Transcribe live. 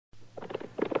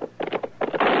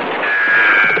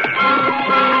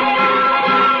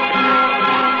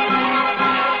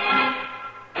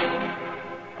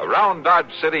Around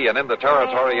Dodge City and in the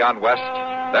territory on West,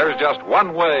 there's just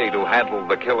one way to handle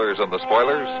the killers and the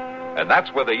spoilers, and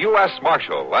that's with a U.S.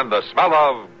 Marshal and the smell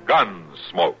of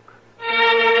Gunsmoke.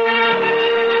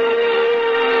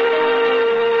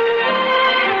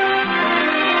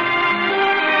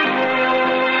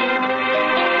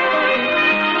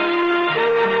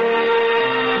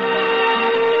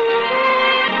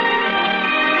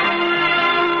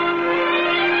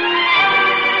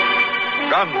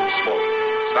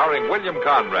 Gunsmoke, starring William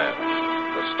Conrad,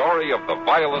 the story of the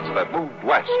violence that moved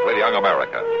west with young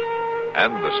America,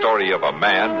 and the story of a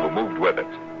man who moved with it.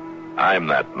 I'm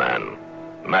that man,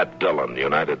 Matt Dillon,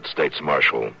 United States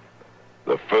Marshal.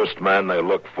 The first man they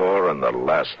look for and the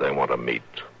last they want to meet.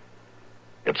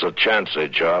 It's a chancy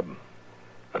job,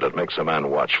 and it makes a man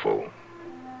watchful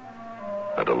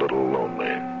and a little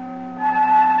lonely.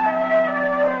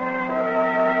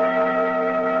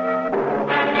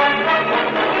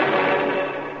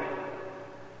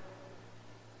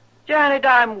 Janet,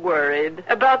 I'm worried.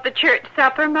 About the church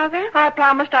supper, Mother? I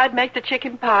promised I'd make the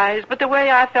chicken pies, but the way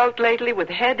I felt lately with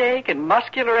headache and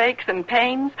muscular aches and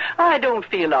pains, I don't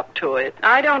feel up to it.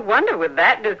 I don't wonder with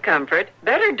that discomfort.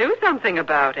 Better do something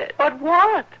about it. But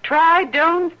what? Try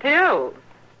Doan's Pills.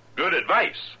 Good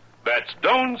advice. That's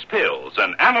Doan's Pills,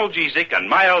 an analgesic and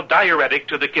mild diuretic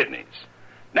to the kidneys.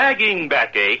 Nagging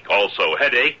backache, also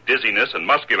headache, dizziness, and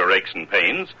muscular aches and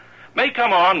pains may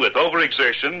come on with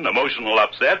overexertion, emotional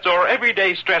upsets, or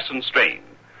everyday stress and strain.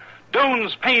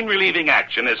 Doan's pain-relieving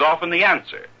action is often the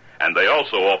answer, and they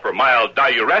also offer mild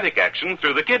diuretic action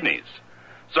through the kidneys.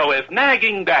 So if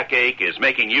nagging backache is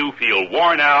making you feel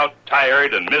worn out,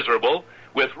 tired, and miserable,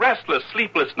 with restless,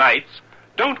 sleepless nights,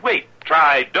 don't wait.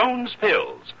 Try Doan's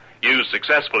Pills, used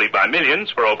successfully by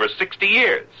millions for over 60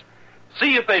 years.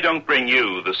 See if they don't bring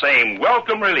you the same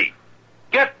welcome relief.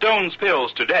 Get Doan's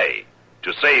Pills today.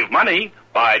 To save money,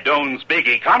 buy Doan's Big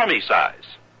Economy size.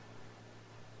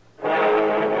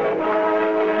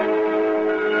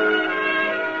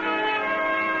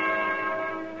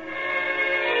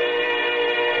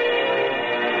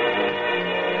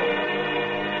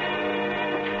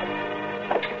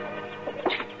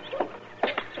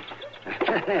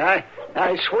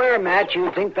 I swear, Matt,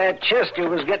 you'd think that Chester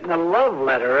was getting a love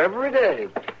letter every day.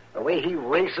 The way he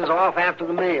races off after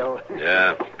the mail.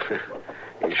 Yeah.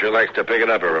 He sure likes to pick it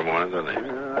up every morning, doesn't he?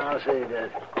 I'll say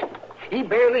that. He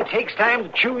barely takes time to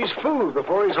chew his food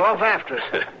before he's off after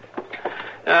it.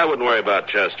 I wouldn't worry about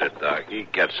Chester, Doc. He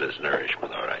gets his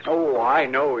nourishment all right. Oh, I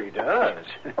know he does.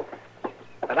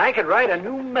 But I could write a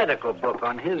new medical book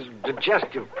on his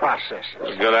digestive processes.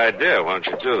 That's a good idea. Why don't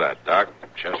you do that, Doc?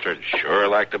 Chester'd sure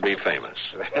like to be famous.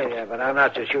 Yeah, but I'm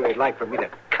not so sure he'd like for me to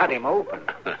cut him open.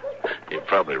 You're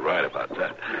probably right about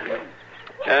that.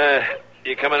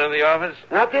 You coming in the office?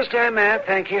 Not this time, Matt,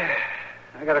 thank you.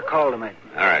 I got a call to make.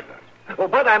 All right, Doc. Well,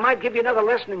 but I might give you another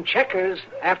lesson in checkers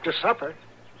after supper.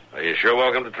 Well, you're sure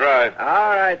welcome to try.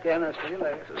 All right, then. I'll see you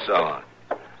later. So long.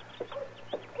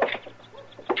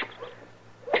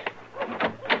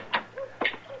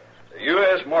 The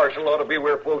U.S. Marshal ought to be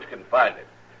where folks can find him.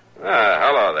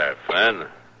 Hello there, Flynn.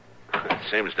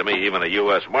 It seems to me even a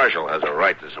U.S. Marshal has a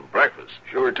right to some breakfast.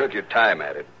 Sure took your time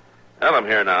at it. Well, I'm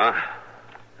here now.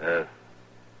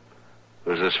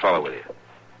 Who's this fellow with you?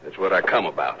 That's what I come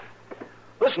about.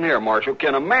 Listen here, Marshal.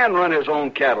 Can a man run his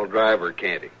own cattle drive or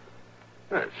can't he?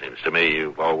 Well, it seems to me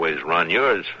you've always run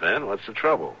yours, Finn. What's the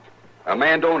trouble? A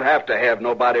man don't have to have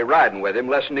nobody riding with him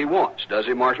less than he wants, does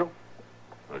he, Marshal?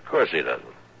 Of course he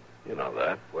doesn't. You know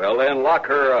that. Well, then lock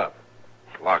her up.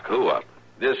 Lock who up?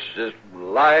 This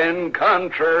lying,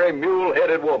 contrary,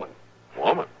 mule-headed woman.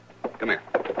 Woman? Come here.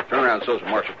 Turn around so the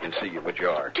Marshal can see you what you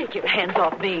are. Take your hands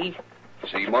off me.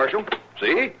 See, Marshal?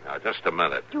 See? Now, just a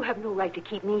minute. You have no right to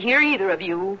keep me here, either of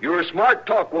you. Your smart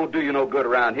talk won't do you no good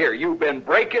around here. You've been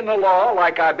breaking the law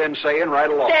like I've been saying right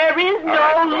along. There is no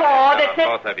All right, law that says...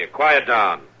 Both of you, quiet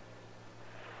down.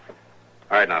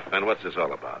 All right, now, Finn, what's this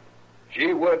all about?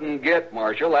 She wouldn't get,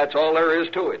 Marshal. That's all there is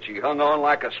to it. She hung on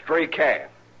like a stray calf.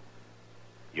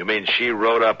 You mean she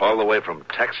rode up all the way from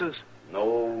Texas?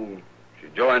 No, she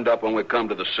joined up when we come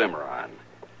to the Cimarron.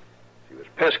 She was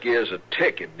pesky as a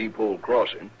tick at Deep Hole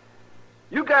Crossing.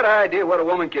 You got an idea what a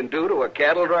woman can do to a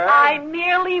cattle drive? I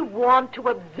merely want to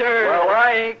observe. Well,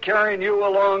 I ain't carrying you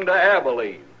along to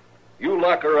Abilene. You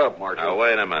lock her up, Marshal. Now,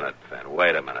 wait a minute, Finn.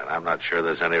 Wait a minute. I'm not sure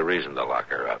there's any reason to lock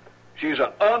her up. She's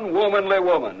an unwomanly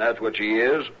woman. That's what she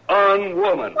is.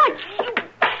 Unwoman. What?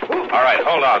 All right,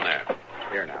 hold on there.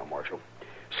 Here now, Marshal.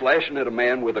 Slashing at a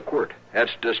man with a quirt.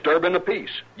 That's disturbing the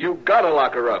peace. You gotta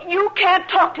lock her up. You can't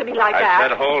talk to me like that. I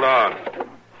said hold on.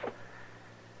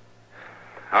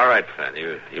 All right, Finn.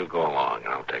 You go along,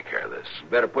 and I'll take care of this. You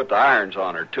better put the irons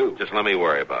on her, too. Just let me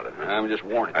worry about it. I'm just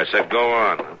warning. I said go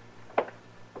on.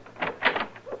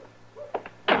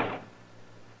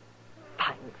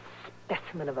 Fine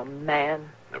specimen of a man.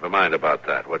 Never mind about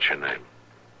that. What's your name?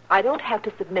 I don't have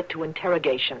to submit to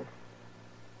interrogation.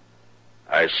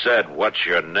 I said, what's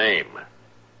your name?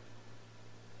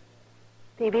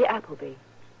 Phoebe Appleby.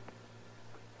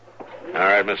 All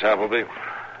right, Miss Appleby.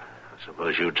 I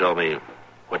suppose you told me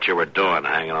what you were doing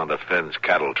hanging on to Finn's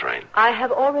cattle train. I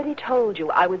have already told you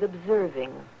I was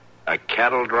observing. A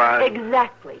cattle drive?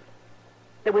 Exactly.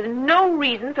 There was no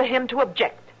reason for him to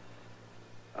object.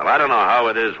 Well, I don't know how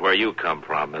it is where you come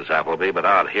from, Miss Appleby, but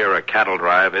out here a cattle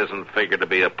drive isn't figured to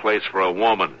be a place for a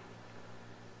woman.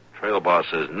 Trail boss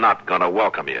is not going to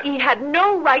welcome you. He had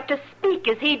no right to speak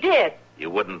as he did. You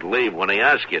wouldn't leave when he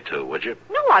asked you to, would you?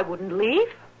 No, I wouldn't leave.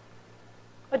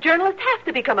 A journalist has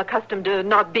to become accustomed to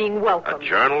not being welcome. A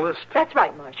journalist? That's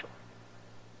right, Marshal.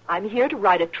 I'm here to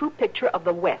write a true picture of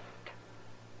the West.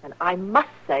 And I must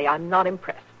say I'm not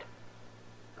impressed.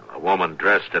 A woman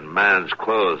dressed in man's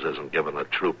clothes isn't given a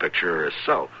true picture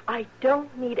herself. I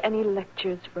don't need any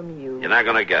lectures from you. You're not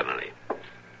going to get any.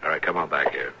 All right, come on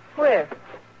back here. Where?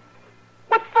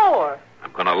 What for?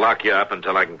 I'm going to lock you up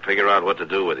until I can figure out what to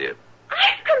do with you.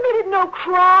 I've committed no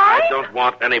crime. I don't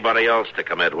want anybody else to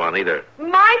commit one either.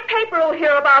 My paper will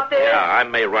hear about this. Yeah, I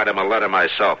may write him a letter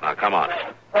myself. Now, come on.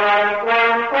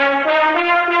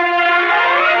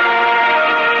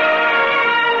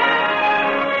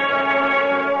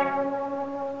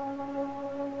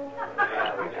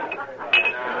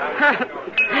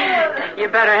 You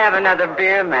better have another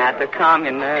beer, Matt, to calm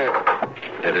your nerves.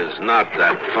 It is not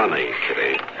that funny,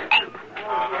 Kitty.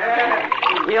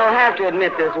 You'll have to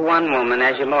admit this one woman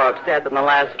has you more upset than the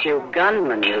last few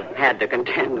gunmen you've had to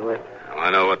contend with. Well,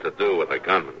 I know what to do with a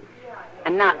gunman.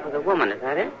 And not with a woman, is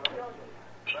that it?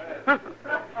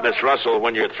 Miss Russell,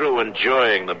 when you're through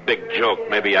enjoying the big joke,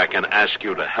 maybe I can ask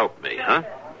you to help me, huh?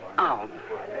 Oh,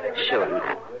 sure,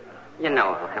 Matt. You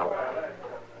know I'll help.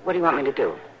 What do you want me to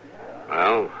do?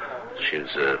 Well,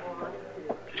 she's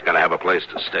got to have a place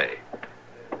to stay.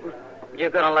 You're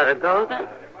going to let her go, then?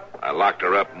 I locked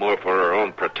her up more for her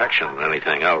own protection than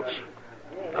anything else.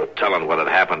 No telling what had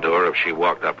happened to her if she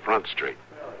walked up Front Street.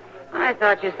 I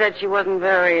thought you said she wasn't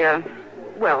very,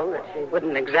 that she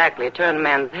wouldn't exactly turn a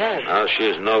man's head. No,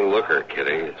 she's no looker,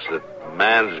 Kitty. It's the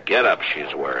man's get-up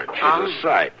she's wearing. She's a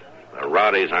sight. The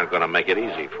rowdies aren't going to make it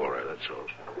easy for her, that's all.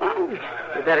 Well,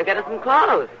 you better get her some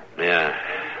clothes. Yeah,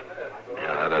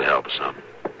 that'd help some.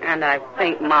 And I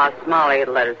think Ma Smalley would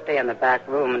let her stay in the back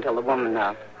room until the woman,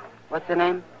 what's her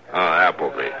name? Oh,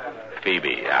 Appleby.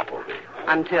 Phoebe Appleby.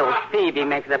 Until Phoebe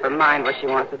makes up her mind what she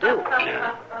wants to do.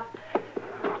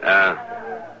 Yeah.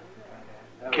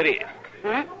 Kitty,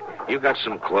 Hmm? you got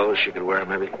some clothes she could wear,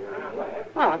 maybe?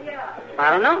 Well, I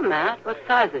don't know, Matt. What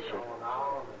size is she?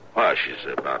 Well, she's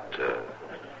about,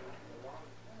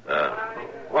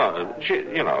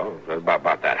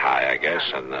 about that high, I guess,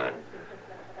 and,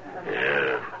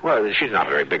 well, she's not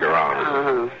very big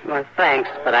around. Well, thanks,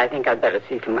 but I think I'd better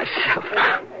see for myself.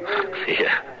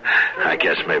 Yeah, I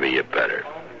guess maybe you better.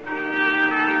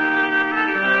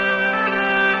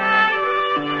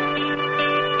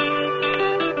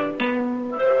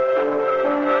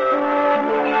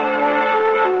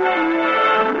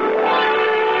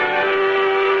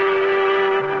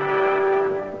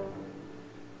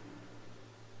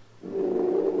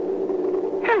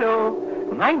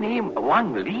 My name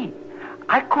Wang Li.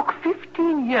 I cook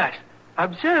 15 years.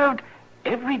 Observed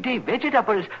everyday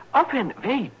vegetables often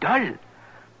very dull.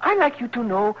 I like you to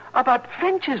know about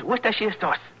French's Worcestershire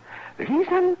sauce.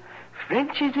 Reason,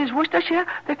 French's is Worcestershire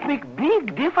that make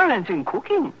big difference in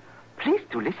cooking. Please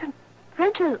to listen.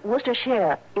 French's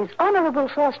Worcestershire is honorable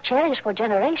sauce cherished for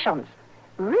generations,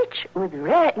 rich with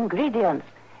rare ingredients,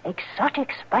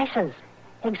 exotic spices.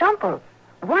 Example,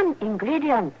 one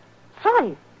ingredient,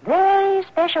 soy, very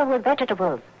special with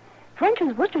vegetables.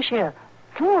 French's Worcestershire,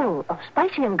 full of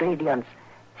spicy ingredients,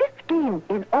 15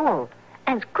 in all,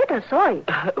 as good as soy.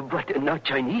 But not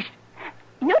Chinese.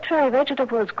 You try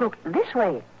vegetables cooked this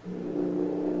way.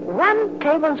 1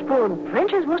 tablespoon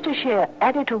French's Worcestershire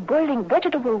added to boiling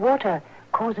vegetable water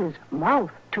causes mouth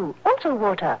to also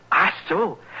water. Ah,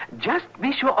 so. Just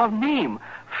be sure of name.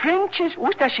 French's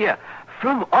Worcestershire,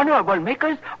 from honorable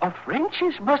makers of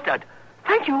French's mustard.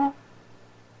 Thank you.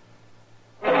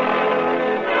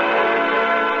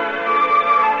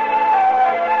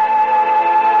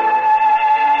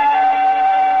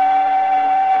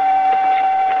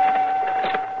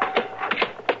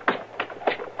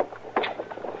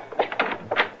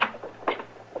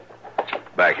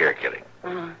 Back here, Kitty.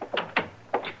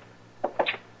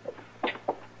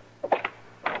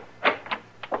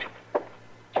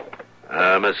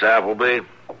 Miss Appleby.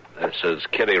 This is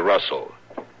Kitty Russell.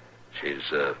 She's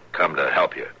come to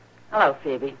help you. Hello,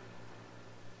 Phoebe.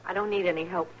 I don't need any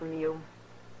help from you.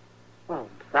 Well,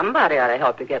 somebody ought to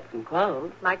help you get some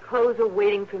clothes. My clothes are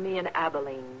waiting for me in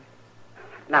Abilene.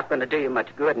 Not going to do you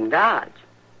much good in Dodge.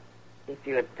 If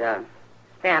you'd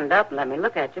stand up and let me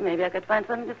look at you, maybe I could find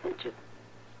something to fit you.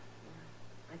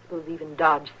 I suppose even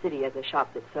Dodge City has a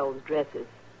shop that sells dresses.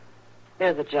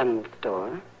 There's a general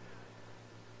store.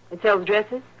 It sells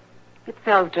dresses? It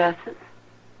sells dresses.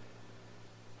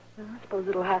 Well, I suppose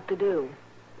it'll have to do.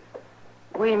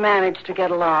 We managed to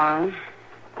get along.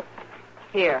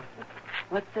 Here.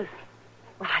 What's this?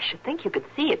 Well, I should think you could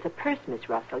see. It's a purse, Miss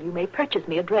Russell. You may purchase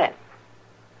me a dress.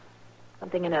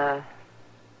 Something in a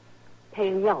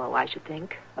pale yellow, I should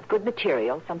think. Of good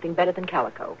material. Something better than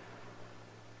calico.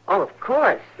 Oh, of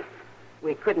course.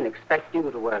 We couldn't expect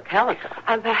you to wear calico.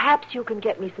 And perhaps you can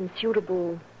get me some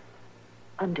suitable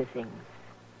underthings.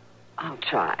 I'll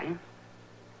try.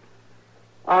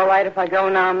 All right if I go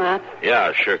now, Matt?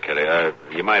 Yeah, sure, Kitty.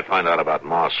 You might find out about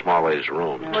Ma Smalley's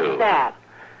room, too. What's that?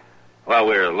 Well,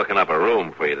 we're looking up a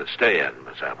room for you to stay in,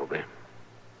 Miss Appleby.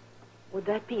 Would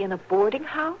that be in a boarding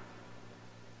house?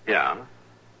 Yeah.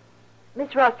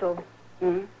 Miss Russell.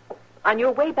 Hmm? On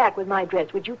your way back with my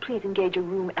dress, would you please engage a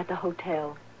room at the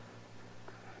hotel?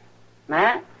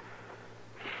 Matt?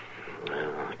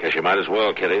 Well, I guess you might as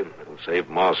well, Kitty. It'll save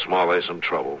Ma Smalley some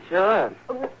trouble. Sure.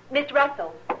 Miss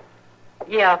Russell.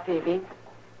 Yeah, Phoebe.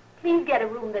 Please get a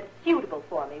room that's suitable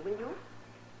for me, will you?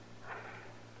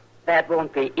 That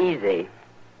won't be easy,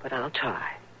 but I'll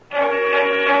try.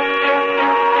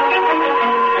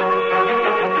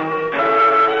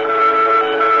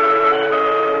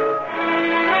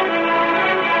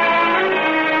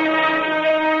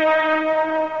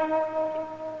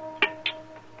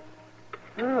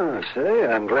 Say,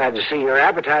 I'm glad to see your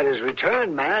appetite has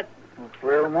returned, Matt.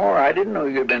 Forevermore, I didn't know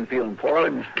you'd been feeling poorly,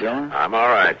 Mr. Dillon. I'm all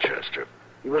right, Chester.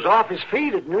 He was off his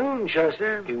feet at noon,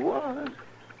 Chester. He was?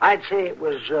 I'd say it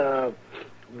was,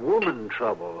 woman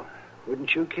trouble.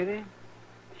 Wouldn't you, Kitty?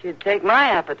 She'd take my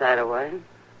appetite away.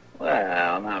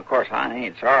 Well, now, of course, I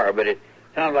ain't sorry, but it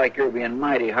sounds like you're being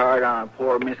mighty hard on a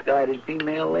poor, misguided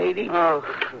female lady. Oh.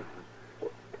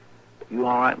 You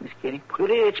all right, Miss Kitty?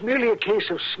 Kitty, it's merely a case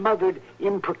of smothered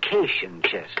imprecation,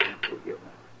 Chester.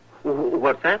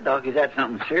 What's that, Doc? Is that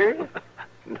something serious?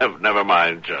 Never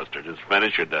mind, Chester. Just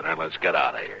finish your dinner and let's get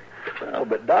out of here. Well,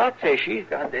 but Doc says she's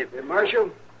got the... Marshal?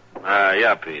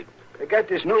 Yeah, Pete. I got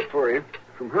this note for you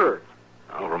from her.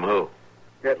 Oh, from who?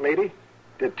 That lady?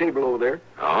 That table over there.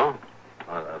 Oh?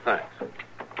 Thanks.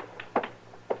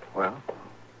 Well,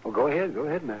 go ahead. Go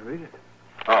ahead, Matt. Read it.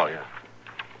 Oh, yeah.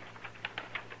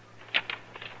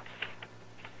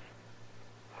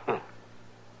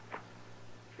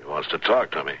 She wants to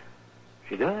talk to me.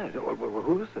 She does. Well,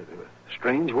 who is it? A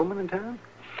strange woman in town?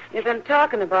 You've been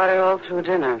talking about her all through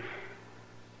dinner.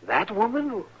 That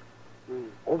woman?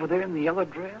 Over there in the yellow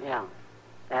dress? Yeah.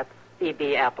 That's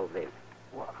Phoebe Appleby.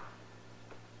 Well,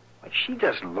 she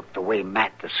doesn't look the way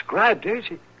Matt described her.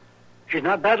 She's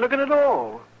not bad looking at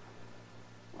all.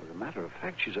 Well, as a matter of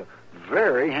fact, she's a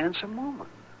very handsome woman.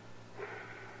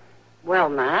 Well,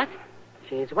 Matt,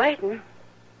 she's waiting.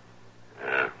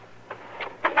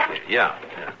 Yeah.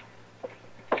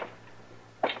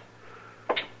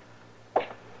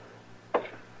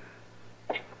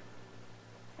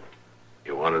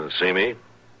 You wanted to see me?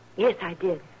 Yes, I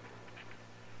did.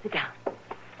 Sit down.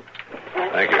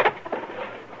 Thank you.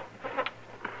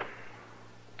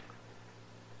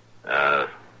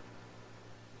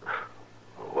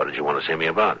 What did you want to see me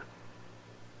about?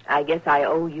 I guess I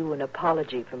owe you an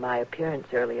apology for my appearance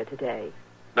earlier today.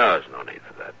 No, there's no need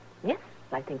for that. Yes,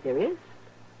 I think there is.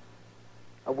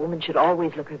 A woman should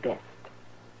always look her best.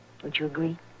 Don't you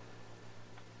agree?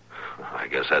 I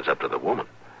guess that's up to the woman.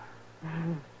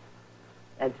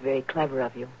 That's very clever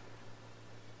of you.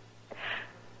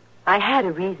 I had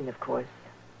a reason, of course.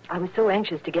 I was so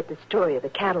anxious to get the story of the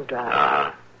cattle drive.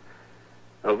 Uh-huh.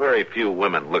 Well, very few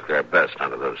women look their best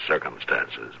under those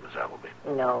circumstances, Miss Appleby.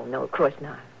 No, of course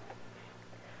not.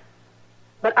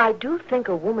 But I do think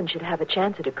a woman should have a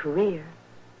chance at a career.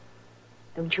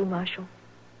 Don't you, Marshal?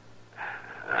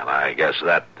 Well, I guess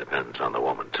that depends on the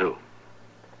woman, too.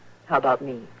 How about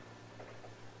me?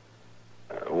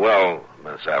 Well,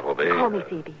 Miss Appleby... Call me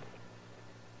Phoebe.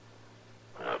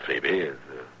 Phoebe, it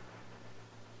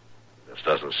just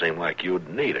doesn't seem like you'd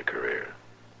need a career.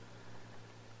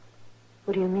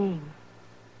 What do you mean?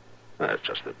 It's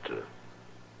just that you're a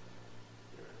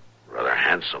rather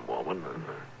handsome woman. And,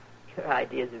 Your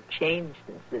ideas have changed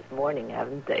since this morning,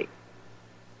 haven't they?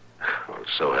 well,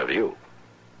 so have you.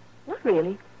 Not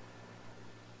really.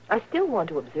 I still want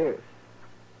to observe.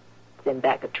 Send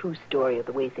back a true story of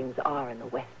the way things are in the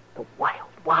West. The wild,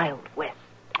 wild West.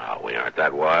 Oh, we aren't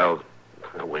that wild.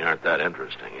 We aren't that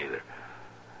interesting either.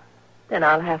 Then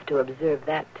I'll have to observe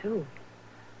that, too.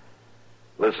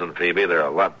 Listen, Phoebe, there are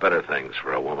a lot better things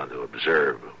for a woman to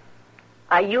observe.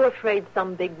 Are you afraid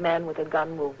some big man with a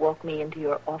gun will walk me into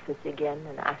your office again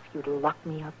and ask you to lock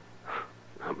me up?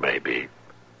 Maybe.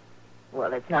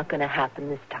 Well, it's not going to happen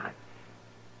this time.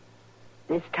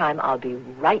 This time I'll be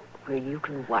right where you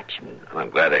can watch me. I'm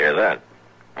glad to hear that.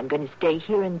 I'm going to stay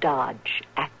here in Dodge,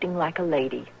 acting like a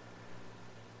lady.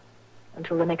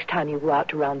 Until the next time you go out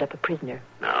to round up a prisoner.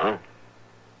 No?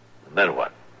 Then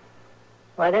what?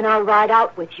 Why, then I'll ride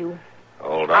out with you.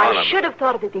 Hold on. I should have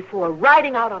thought of it before.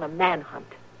 Riding out on a manhunt.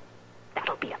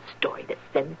 That'll be a story that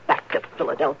sends back to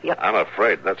Philadelphia. I'm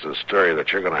afraid that's a story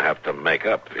that you're going to have to make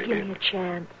up, Phoebe. Give me a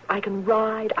chance. I can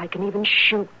ride. I can even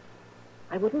shoot.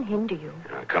 I wouldn't hinder you.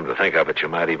 Come to think of it, you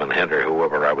might even hinder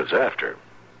whoever I was after.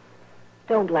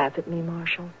 Don't laugh at me,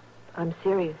 Marshal. I'm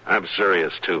serious. I'm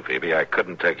serious, too, Phoebe. I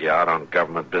couldn't take you out on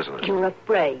government business. You're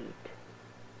afraid.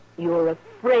 You're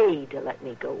afraid to let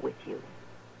me go with you.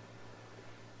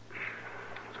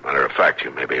 As a matter of fact,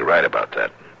 you may be right about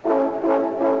that.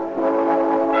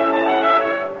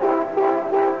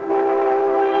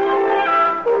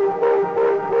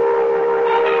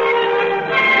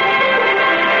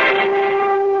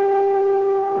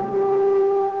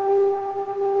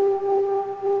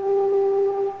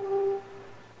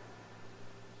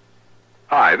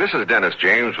 Hi, this is Dennis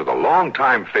James with a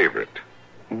longtime favorite.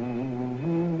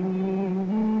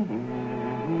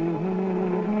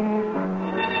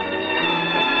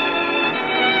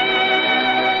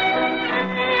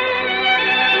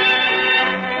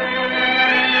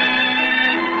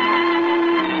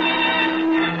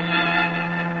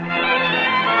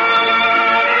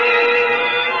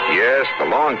 Yes, the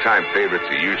longtime favorites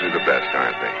are usually the best,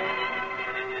 aren't they?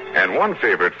 And one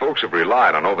favorite folks have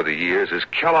relied on over the years is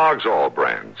Kellogg's All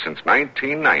Brand. Since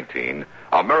 1919,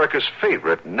 America's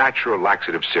favorite natural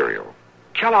laxative cereal.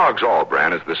 Kellogg's All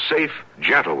Brand is the safe,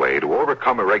 gentle way to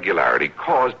overcome irregularity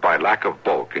caused by lack of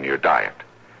bulk in your diet.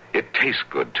 It tastes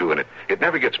good, too, and it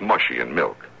never gets mushy in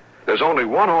milk. There's only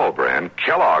one All Brand,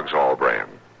 Kellogg's All Brand.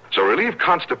 So relieve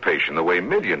constipation the way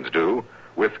millions do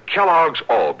with Kellogg's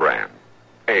All Brand.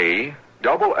 ALL-BRAN.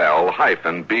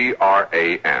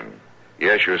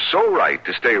 Yes, you're so right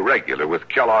to stay regular with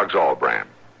Kellogg's All Brand.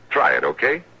 Try it,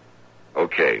 okay?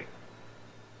 Okay.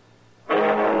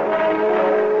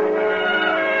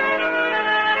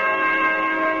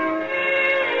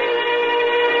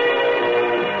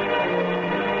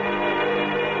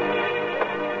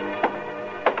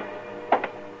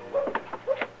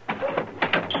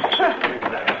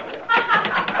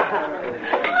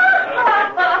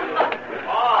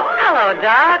 Hello,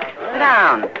 Doc. Sit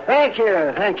down. Thank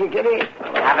you, Kitty.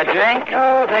 Have a drink?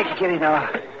 Oh, thank you, Kitty. No,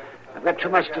 I've got too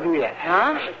much to do yet.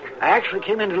 Huh? I actually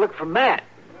came in to look for Matt.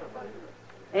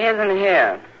 He isn't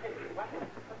here.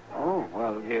 Oh,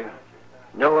 well, you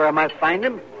know where I might find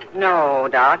him? No,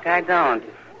 Doc, I don't.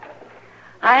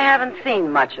 I haven't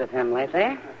seen much of him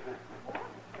lately.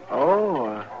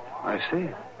 Oh, I see.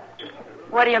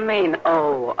 What do you mean,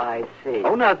 oh, I see?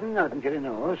 Oh, nothing, Kitty.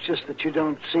 No, it's just that you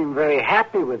don't seem very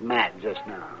happy with Matt just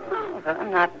now. Oh,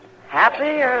 I'm not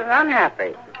happy or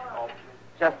unhappy.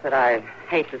 Just that I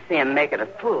hate to see him make it a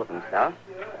fool of himself.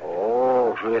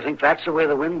 Oh, so you think that's the way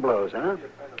the wind blows, huh?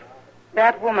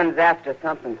 That woman's after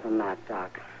something from that,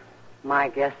 Doc. My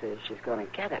guess is she's going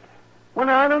to get it. Well,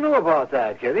 now, I don't know about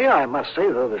that, Kitty. I must say,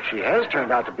 though, that she has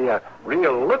turned out to be a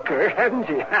real looker, hasn't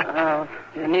she? Oh,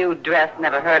 a new dress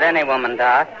never hurt any woman,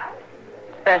 Doc.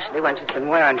 Especially when she's been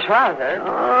wearing trousers.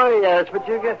 Oh, yes, but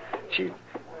you get... She...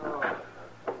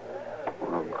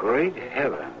 Oh, great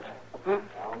heavens.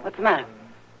 What's the matter?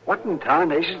 What in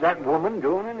tarnation is that woman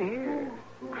doing in here?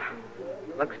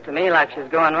 Looks to me like she's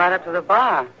going right up to the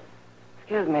bar.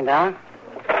 Excuse me, Doc.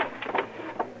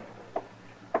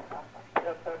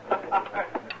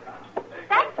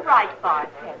 That's right,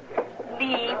 bartender.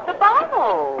 Leave the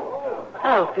bottle.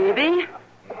 Oh, Phoebe.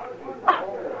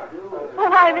 Oh,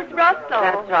 hi, Miss Russell.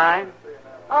 That's right.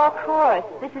 Oh, of course.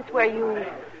 This is where you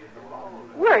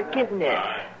work, isn't it?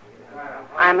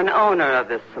 I'm an owner of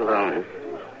this saloon.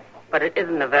 But it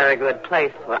isn't a very good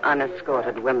place for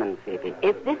unescorted women, Phoebe.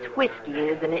 If this whiskey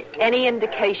is any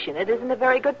indication, it isn't a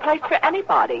very good place for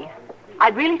anybody.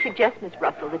 I'd really suggest, Miss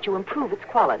Russell, that you improve its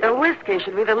quality. The whiskey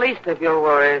should be the least of your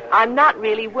worries. I'm not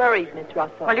really worried, Miss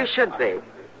Russell. Well, you should be.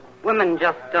 Women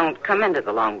just don't come into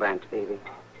the Long Branch, Phoebe.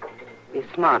 Be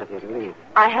smart of you to leave.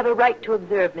 I have a right to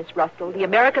observe, Miss Russell. The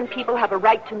American people have a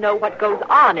right to know what goes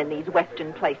on in these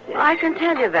Western places. I can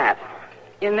tell you that.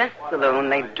 In this saloon,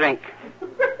 they drink.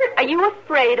 Are you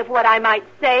afraid of what I might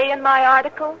say in my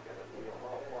article?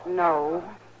 No,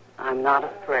 I'm not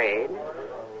afraid.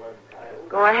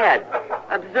 Go ahead.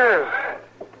 Observe.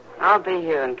 I'll be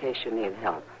here in case you need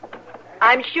help.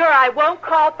 I'm sure I won't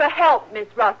call for help, Miss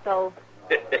Russell.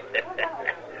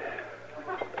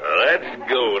 Let's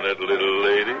go, that little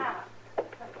lady.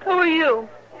 Who are you?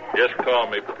 Just call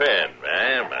me Pen,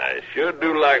 ma'am. I sure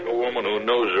do like a woman who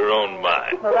knows her own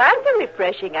mind. Well, that's a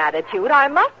refreshing attitude, I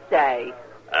must say.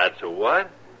 That's a what?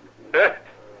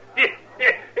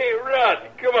 Hey, Rod,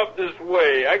 come up this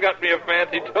way. I got me a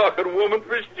fancy-talking woman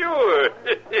for sure.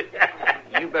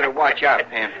 You better watch out,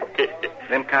 Pen.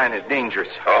 Them kind is dangerous.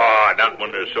 Oh, not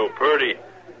when they're so pretty.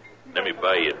 Let me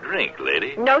buy you a drink,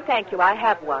 lady. No, thank you. I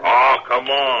have one. Oh, come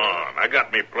on. I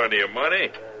got me plenty of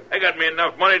money. I got me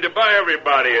enough money to buy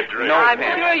everybody a drink. No, I'm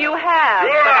Pen. sure you have.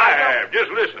 Sure I have. Just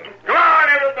listen. Come on,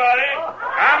 everybody.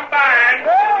 I'm buying.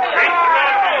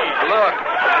 Look,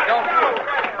 don't...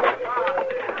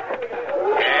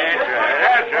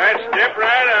 That's right. Step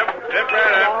right up.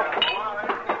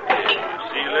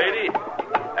 See, lady?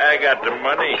 I got the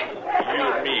money. You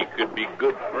and me could be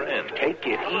good friends. Take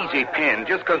it easy, Pen.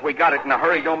 Just because we got it in a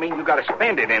hurry don't mean you got to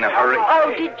spend it in a hurry.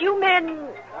 Oh, did you men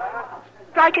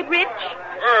strike it rich?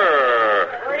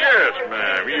 Yes,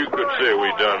 ma'am. You could say we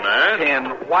done that. Pen,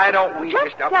 why don't we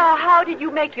just... How did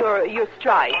you make your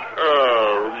strike?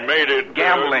 Made it...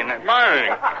 Gambling.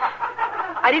 Mining.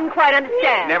 I didn't quite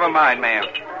understand. Never mind, ma'am.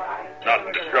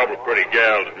 Nothing to trouble pretty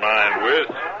gals mine with.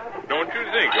 Don't you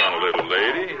think, on a little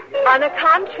lady? On the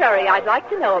contrary, I'd like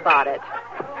to know about it.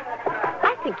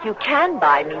 I think you can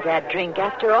buy me that drink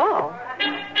after all.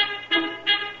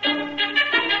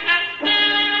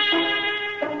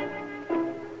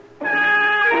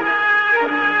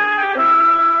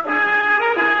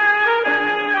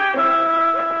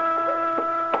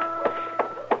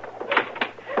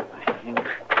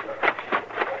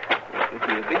 There'll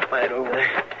be a big fight over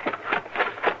there.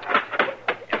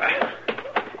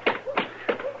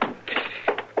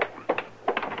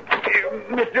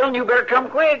 Miss Dillon, you better come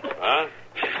quick. Huh?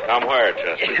 Come where,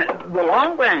 Chester? The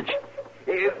Long Branch.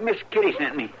 Miss Kitty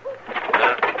sent me.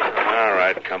 All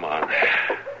right, come on.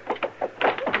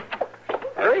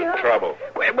 Hurry up. Trouble.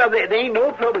 Well, there ain't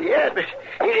no trouble yet, but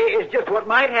it's just what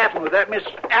might happen with that Miss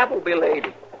Appleby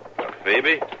lady.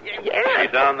 Phoebe? Yeah. She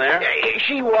down there?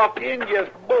 She walked in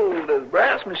just bold as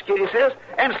brass, Miss Kitty says,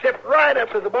 and stepped right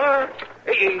up to the bar.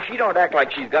 She don't act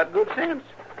like she's got good sense.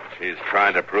 She's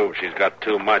trying to prove she's got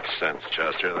too much sense,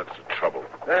 Chester. That's the trouble.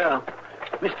 Well,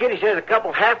 Miss Kitty says a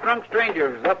couple half-drunk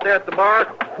strangers was up there at the bar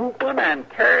whooping and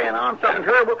carrying on something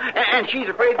terrible, and she's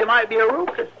afraid there might be a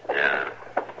ruckus. Yeah.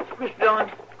 Miss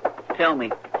Dillon, tell me,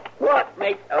 what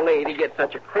makes a lady get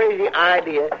such a crazy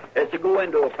idea as to go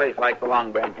into a place like the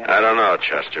Long Branch? I don't know,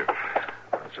 Chester.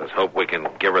 Let's just hope we can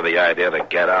give her the idea to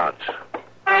get out.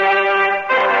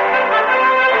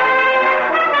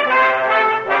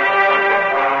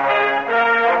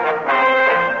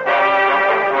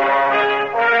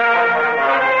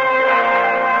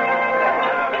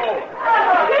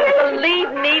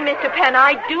 Believe me, Mr. Penn,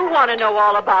 I do want to know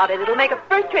all about it. It'll make a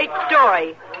first-rate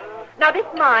story. Now, this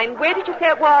mine, where did you say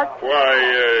it was?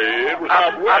 Why, it was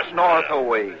out west. Up north a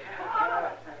ways.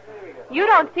 You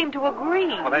don't seem to agree.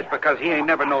 Well, that's because he ain't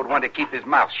never knowed when to keep his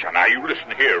mouth shut. Now, you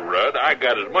listen here, Rudd. I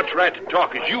got as much right to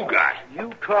talk as you got.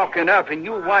 You talk enough and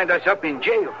you'll wind us up in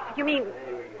jail. You mean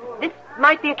this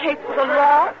might be a case for the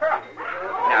law?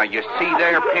 Now, you see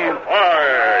there, Pen?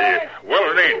 Why,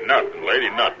 well, it ain't nothing, lady,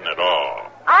 nothing at all.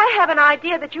 I have an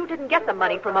idea that you didn't get the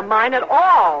money from a mine at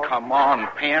all. Come on,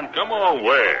 Pen. Come on,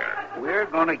 where? We're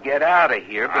going to get out of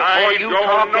here before I you don't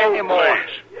talk know anymore. place.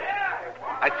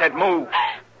 I said move.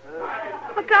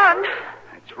 A gun.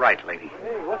 That's right, lady.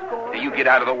 Now, you get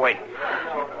out of the way.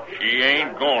 She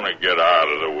ain't gonna get out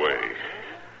of the way.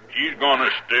 She's gonna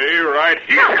stay right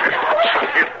here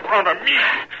in front of me.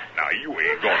 Now, you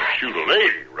ain't gonna shoot a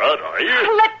lady, Rudd, are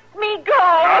you? Let me go.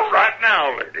 Not right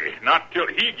now, lady. Not till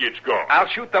he gets gone. I'll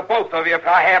shoot the both of you if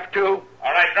I have to.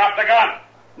 All right, drop the gun.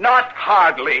 Not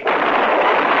hardly.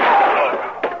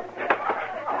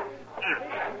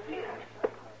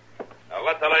 Now,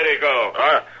 let the lady go.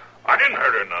 I didn't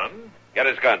hurt her none. Get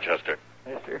his gun, Chester.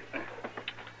 Yes, sir.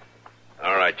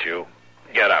 All right, you.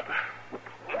 Get up.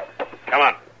 Come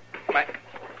on.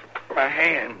 My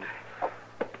hand.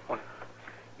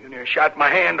 You near shot my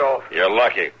hand off. You're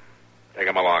lucky. Take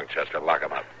him along, Chester. Lock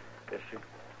him up. Yes, sir.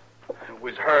 It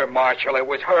was her, Marshal. It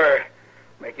was her.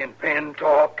 Making Penn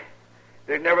talk.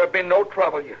 There'd never been no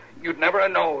trouble. You'd never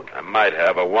have known. I might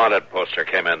have. A wanted poster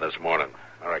came in this morning.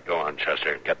 All right, go on,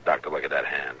 Chester. Get Doc to look at that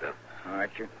hand. All right,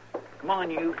 sir. Come on,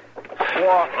 you.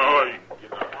 Walk.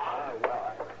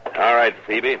 All right,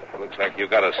 Phoebe. Looks like you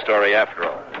got a story after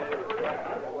all.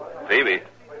 Phoebe.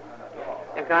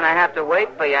 You're going to have to wait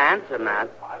for your answer, Matt.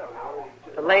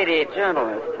 The lady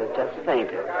journalist has just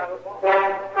fainted.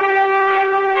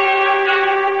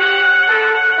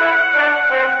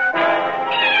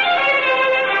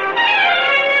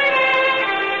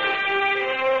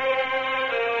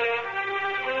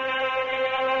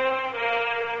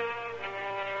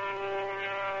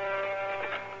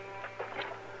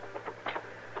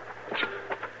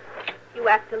 You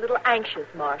act a little anxious,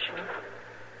 Marshal.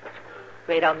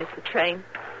 Afraid I'll miss the train?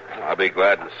 I'll be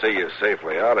glad to see you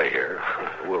safely out of here.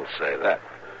 We'll say that.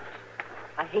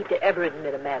 I hate to ever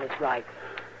admit a man is right.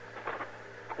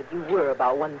 But you were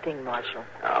about one thing, Marshal.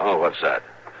 Oh, what's that?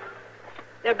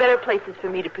 There are better places for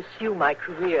me to pursue my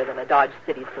career than a Dodge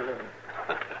City saloon.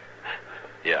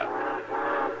 Yeah.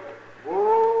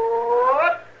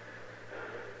 What?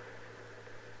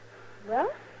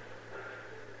 Well,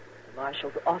 the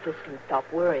Marshal's office can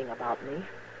stop worrying about me.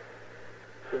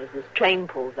 As soon as this train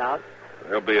pulls out.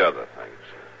 There'll be other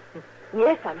things.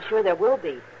 Yes, I'm sure there will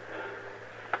be.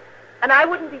 And I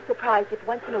wouldn't be surprised if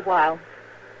once in a while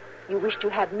you wish to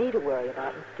have me to worry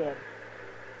about instead.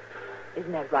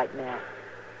 Isn't that right, Matt?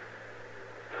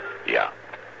 Yeah.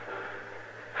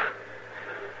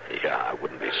 Yeah, I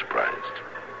wouldn't be surprised.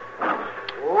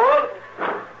 Well,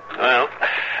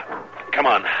 come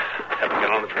on. Have to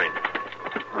get on the train.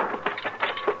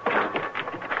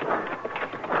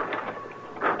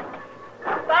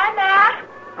 Bye, Matt.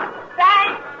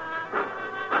 Thanks.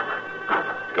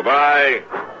 Goodbye.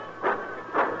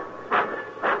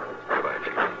 Goodbye,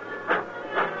 Phoebe.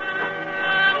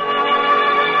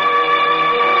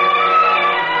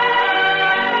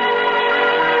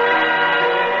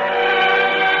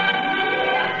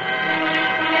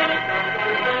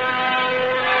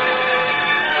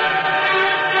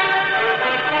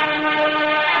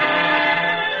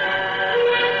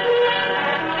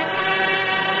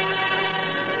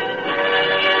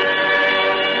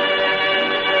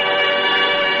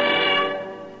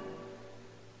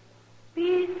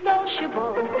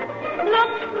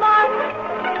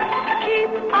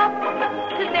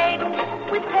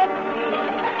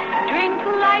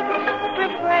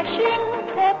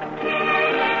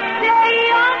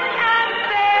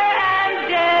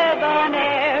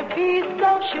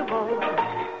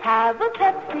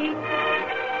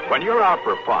 When you're out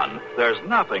for fun, there's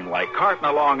nothing like carting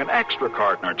along an extra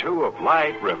carton or two of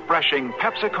light, refreshing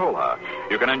Pepsi-Cola.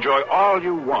 You can enjoy all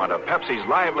you want of Pepsi's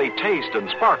lively taste and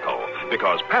sparkle,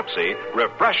 because Pepsi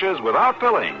refreshes without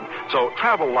filling. So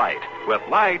travel light with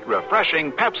light,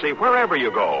 refreshing Pepsi wherever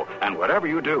you go and whatever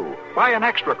you do. Buy an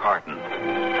extra carton.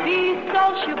 Be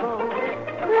sociable,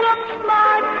 look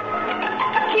smart,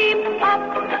 keep up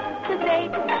to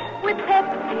date with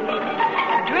Pepsi.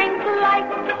 Drink light,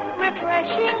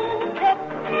 refreshing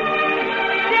Pepsi.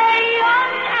 Stay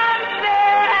young and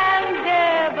fair and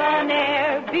debonair.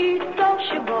 Be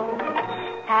sociable,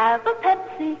 have a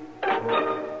Pepsi.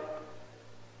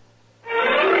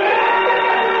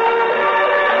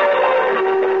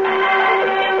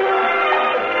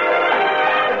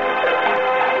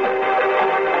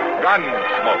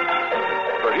 Gunsmoke.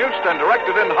 Produced and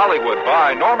directed in Hollywood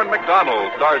by Norman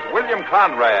Macdonald, stars William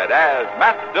Conrad as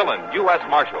Matt Dillon, U.S.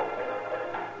 Marshal.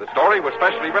 The story was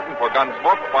specially written for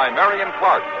Gunsmoke by Marion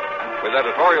Clark, with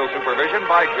editorial supervision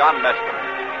by John Meston.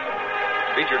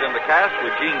 Featured in the cast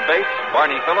were Gene Bates,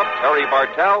 Barney Phillips, Harry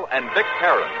Bartell, and Vic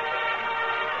Perrin.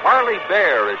 Harley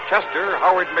Bear is Chester,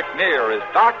 Howard McNear is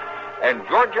Doc, and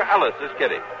Georgia Ellis is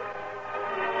Kitty.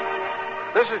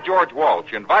 This is George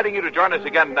Walsh inviting you to join us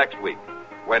again next week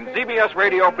when CBS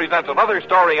Radio presents another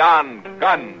story on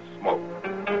Gunsmoke.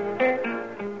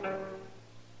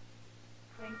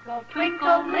 Twinkle,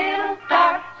 twinkle, little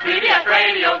star, CBS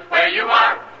Radio's where you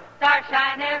are. Stars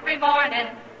shine every morning,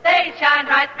 they shine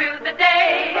right through the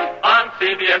day. On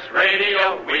CBS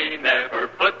Radio, we never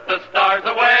put the stars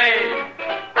away.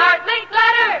 Stars, Link,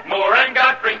 Letter, Moore and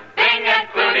Godfrey, Bing and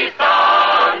Clooney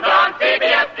songs on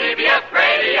CBS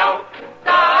Radio.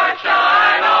 Stars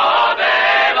shine all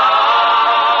day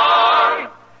long.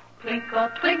 Twinkle,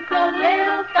 twinkle,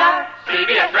 little star,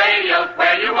 CBS Radio's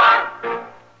where you are.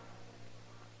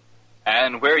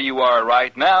 And where you are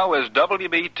right now is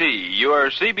WBT, your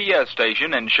CBS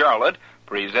station in Charlotte,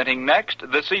 presenting next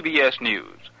the CBS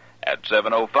News. At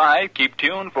 7:05, keep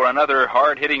tuned for another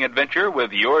hard-hitting adventure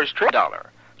with yours truly.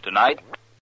 Tonight,